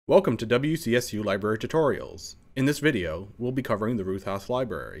Welcome to WCSU Library Tutorials. In this video, we'll be covering the Ruth Haas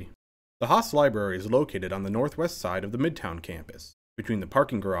Library. The Haas Library is located on the northwest side of the Midtown campus, between the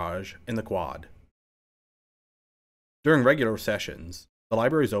parking garage and the quad. During regular sessions, the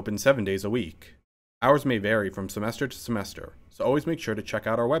library is open 7 days a week. Hours may vary from semester to semester, so always make sure to check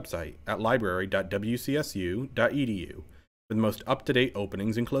out our website at library.wcsu.edu for the most up-to-date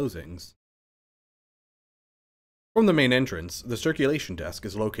openings and closings. From the main entrance, the circulation desk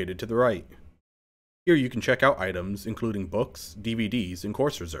is located to the right. Here you can check out items including books, DVDs, and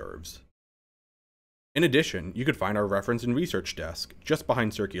course reserves. In addition, you can find our reference and research desk just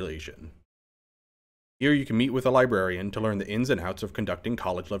behind circulation. Here you can meet with a librarian to learn the ins and outs of conducting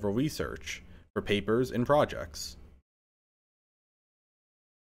college-level research for papers and projects.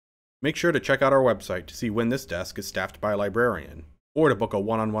 Make sure to check out our website to see when this desk is staffed by a librarian, or to book a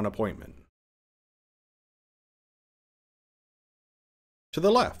one-on-one appointment. To the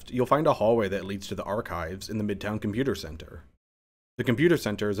left, you'll find a hallway that leads to the archives in the Midtown Computer Center. The Computer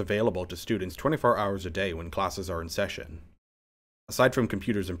Center is available to students 24 hours a day when classes are in session. Aside from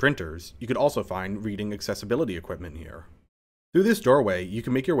computers and printers, you could also find reading accessibility equipment here. Through this doorway, you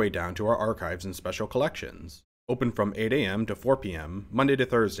can make your way down to our archives and special collections, open from 8 a.m. to 4 p.m., Monday to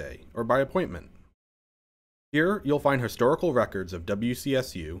Thursday, or by appointment. Here, you'll find historical records of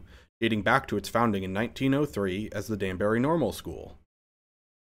WCSU dating back to its founding in 1903 as the Danbury Normal School.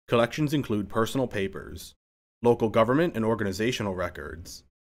 Collections include personal papers, local government and organizational records,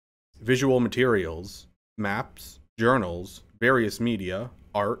 visual materials, maps, journals, various media,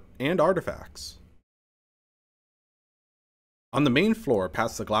 art, and artifacts. On the main floor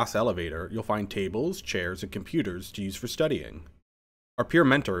past the glass elevator, you'll find tables, chairs, and computers to use for studying. Our peer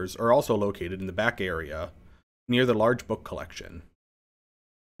mentors are also located in the back area, near the large book collection.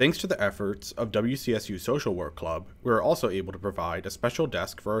 Thanks to the efforts of WCSU Social Work Club, we are also able to provide a special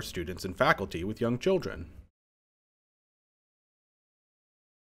desk for our students and faculty with young children.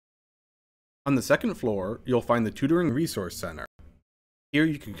 On the second floor, you'll find the Tutoring Resource Center. Here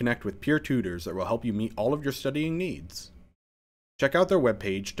you can connect with peer tutors that will help you meet all of your studying needs. Check out their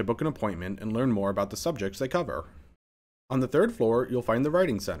webpage to book an appointment and learn more about the subjects they cover. On the third floor, you'll find the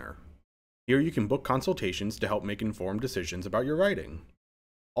Writing Center. Here you can book consultations to help make informed decisions about your writing.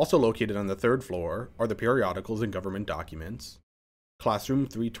 Also located on the third floor are the periodicals and government documents, Classroom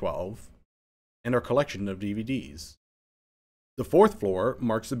 312, and our collection of DVDs. The fourth floor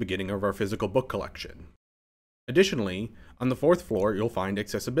marks the beginning of our physical book collection. Additionally, on the fourth floor you'll find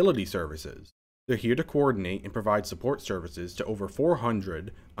accessibility services. They're here to coordinate and provide support services to over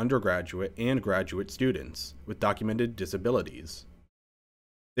 400 undergraduate and graduate students with documented disabilities.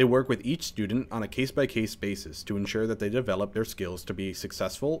 They work with each student on a case-by-case basis to ensure that they develop their skills to be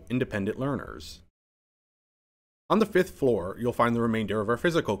successful, independent learners. On the fifth floor, you'll find the remainder of our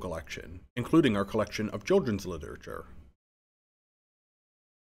physical collection, including our collection of children's literature.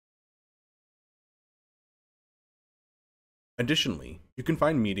 Additionally, you can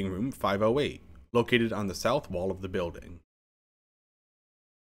find Meeting Room 508, located on the south wall of the building.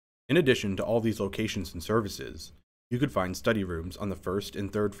 In addition to all these locations and services, you could find study rooms on the first and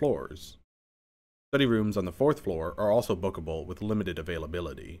third floors. Study rooms on the fourth floor are also bookable with limited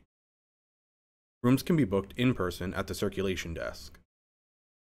availability. Rooms can be booked in person at the circulation desk.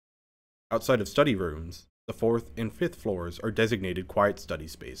 Outside of study rooms, the fourth and fifth floors are designated quiet study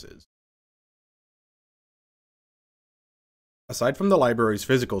spaces. Aside from the library's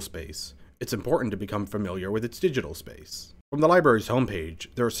physical space, it's important to become familiar with its digital space. From the library's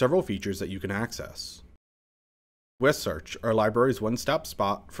homepage, there are several features that you can access. WCSearch, our library's one-stop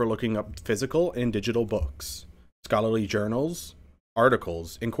spot for looking up physical and digital books, scholarly journals,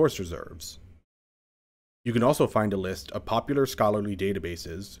 articles, and course reserves. You can also find a list of popular scholarly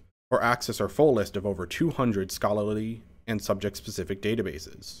databases, or access our full list of over 200 scholarly and subject-specific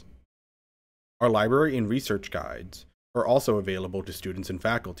databases. Our library and research guides are also available to students and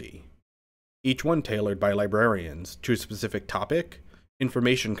faculty, each one tailored by librarians to a specific topic,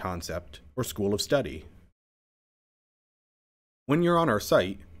 information concept, or school of study. When you're on our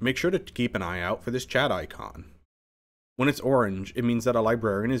site, make sure to keep an eye out for this chat icon. When it's orange, it means that a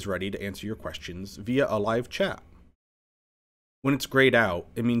librarian is ready to answer your questions via a live chat. When it's grayed out,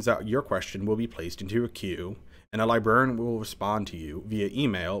 it means that your question will be placed into a queue, and a librarian will respond to you via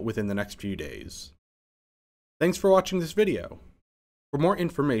email within the next few days. Thanks for watching this video. For more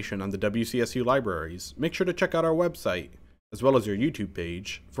information on the WCSU libraries, make sure to check out our website, as well as your YouTube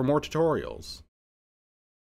page, for more tutorials.